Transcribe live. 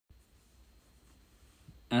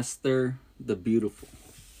Esther the Beautiful.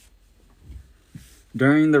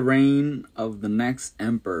 During the reign of the next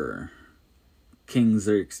emperor, King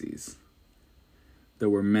Xerxes, there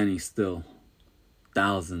were many still,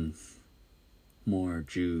 thousands more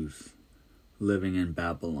Jews living in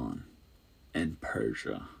Babylon and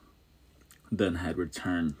Persia than had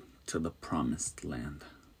returned to the promised land.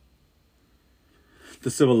 The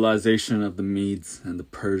civilization of the Medes and the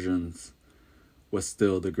Persians was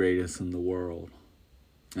still the greatest in the world,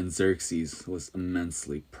 and Xerxes was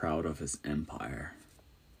immensely proud of his empire,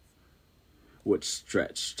 which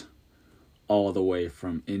stretched all the way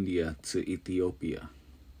from India to Ethiopia.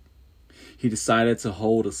 He decided to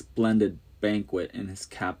hold a splendid banquet in his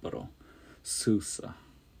capital, Susa,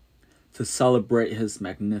 to celebrate his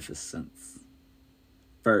magnificence.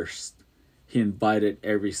 First, he invited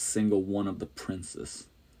every single one of the princes,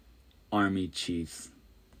 army chiefs,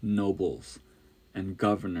 nobles, and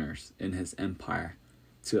governors in his empire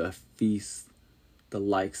to a feast the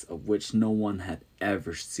likes of which no one had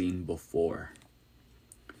ever seen before.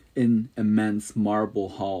 In immense marble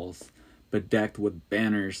halls, bedecked with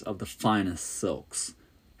banners of the finest silks,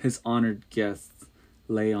 his honored guests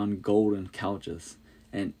lay on golden couches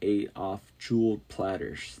and ate off jeweled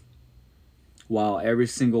platters, while every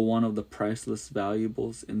single one of the priceless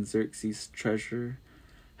valuables in Xerxes' treasure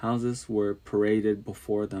houses were paraded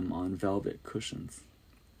before them on velvet cushions.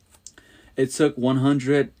 It took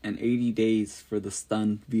 180 days for the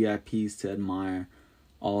stunned VIPs to admire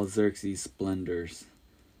all Xerxes' splendors.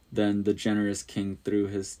 Then the generous king threw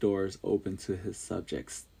his doors open to his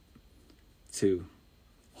subjects, too,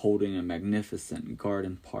 holding a magnificent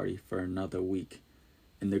garden party for another week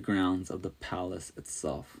in the grounds of the palace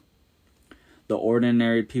itself. The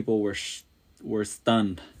ordinary people were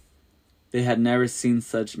stunned. They had never seen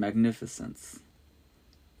such magnificence.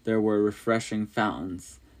 There were refreshing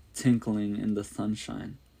fountains tinkling in the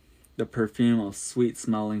sunshine, the perfume of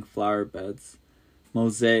sweet-smelling flower beds,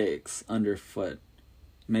 mosaics underfoot,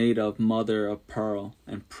 made of mother-of-pearl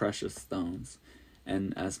and precious stones,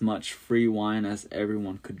 and as much free wine as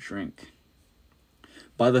everyone could drink.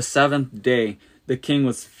 By the seventh day, the king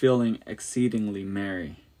was feeling exceedingly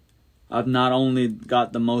merry. I've not only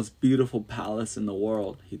got the most beautiful palace in the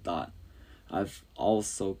world, he thought, I've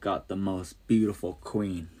also got the most beautiful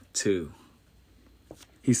queen, too.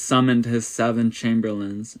 He summoned his 7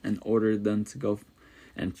 chamberlains and ordered them to go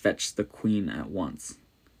and fetch the queen at once.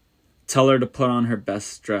 Tell her to put on her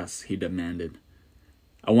best dress, he demanded.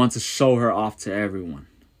 I want to show her off to everyone.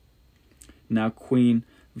 Now Queen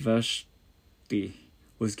Vashti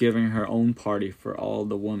was giving her own party for all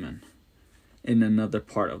the women in another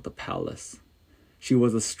part of the palace. She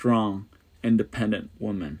was a strong, independent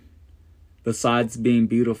woman, besides being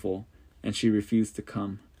beautiful, and she refused to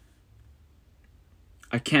come.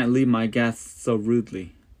 I can't leave my guests so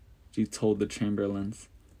rudely, she told the chamberlains.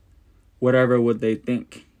 Whatever would they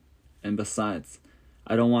think? And besides,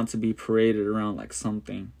 I don't want to be paraded around like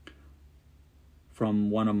something from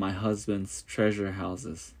one of my husband's treasure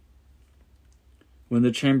houses. When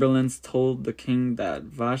the chamberlains told the king that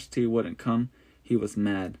Vashti wouldn't come, he was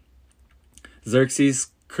mad.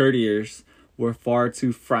 Xerxes' courtiers were far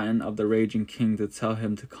too frightened of the raging king to tell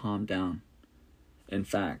him to calm down. In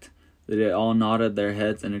fact, they all nodded their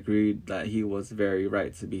heads and agreed that he was very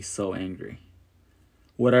right to be so angry.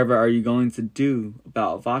 Whatever are you going to do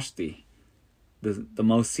about Vashti? The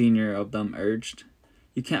most senior of them urged.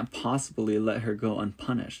 You can't possibly let her go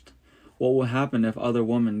unpunished. What will happen if other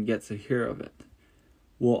women get to hear of it?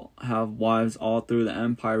 We'll have wives all through the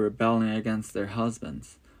empire rebelling against their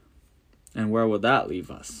husbands. And where will that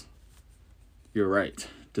leave us? You're right,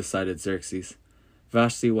 decided Xerxes.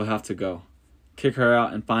 Vashti will have to go. Kick her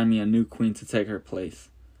out and find me a new queen to take her place,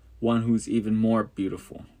 one who's even more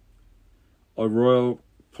beautiful. A royal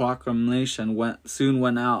proclamation soon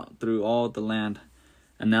went out through all the land,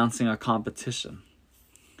 announcing a competition.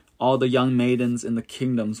 All the young maidens in the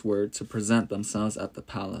kingdoms were to present themselves at the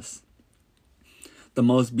palace. The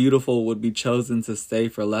most beautiful would be chosen to stay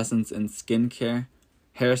for lessons in skincare,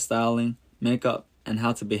 hairstyling, makeup, and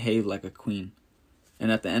how to behave like a queen. And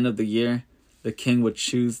at the end of the year, the king would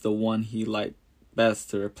choose the one he liked best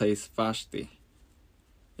to replace Vashti.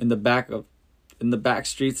 In the back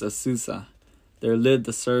streets of Susa, there lived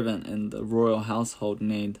a servant in the royal household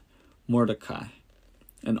named Mordecai,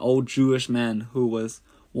 an old Jewish man who was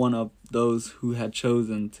one of those who had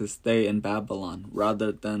chosen to stay in Babylon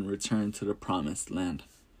rather than return to the promised land.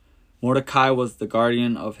 Mordecai was the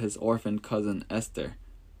guardian of his orphan cousin Esther,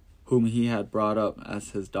 whom he had brought up as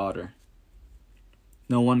his daughter.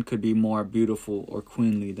 No one could be more beautiful or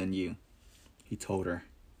queenly than you, he told her,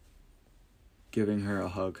 giving her a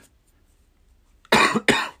hug.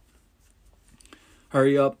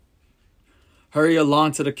 Hurry up. Hurry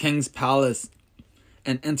along to the king's palace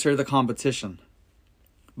and enter the competition.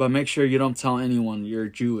 But make sure you don't tell anyone you're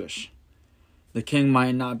Jewish. The king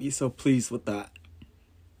might not be so pleased with that.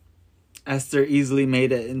 Esther easily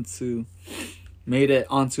made it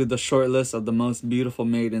onto the short list of the most beautiful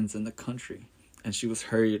maidens in the country, and she was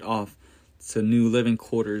hurried off to new living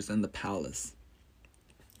quarters in the palace,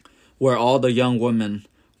 where all the young women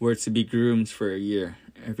were to be groomed for a year.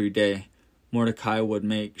 Every day, Mordecai would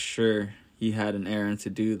make sure he had an errand to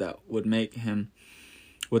do that would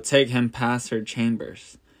take him past her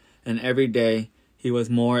chambers, and every day he was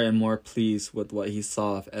more and more pleased with what he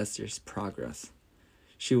saw of Esther's progress.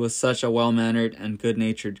 She was such a well-mannered and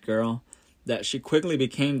good-natured girl that she quickly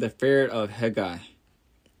became the favorite of Haggai,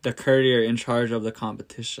 the courtier in charge of the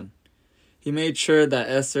competition. He made sure that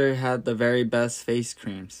Esther had the very best face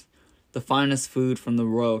creams, the finest food from the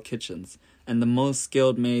royal kitchens, and the most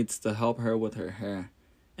skilled maids to help her with her hair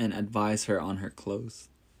and advise her on her clothes.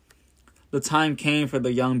 The time came for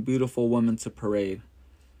the young beautiful women to parade,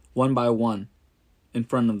 one by one, in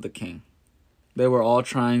front of the king. They were all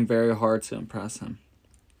trying very hard to impress him.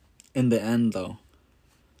 In the end, though,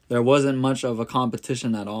 there wasn't much of a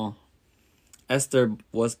competition at all. Esther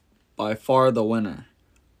was by far the winner,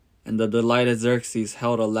 and the delighted Xerxes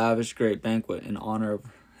held a lavish great banquet in honor of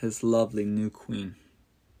his lovely new queen.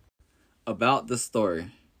 About the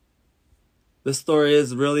story. This story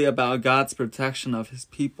is really about God's protection of his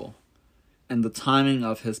people and the timing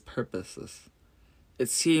of his purposes. It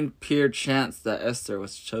seemed pure chance that Esther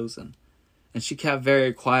was chosen, and she kept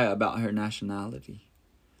very quiet about her nationality.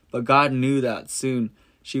 But God knew that soon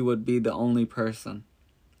she would be the only person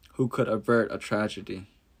who could avert a tragedy.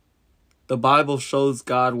 The Bible shows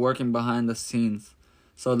God working behind the scenes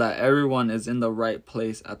so that everyone is in the right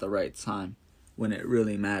place at the right time when it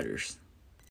really matters.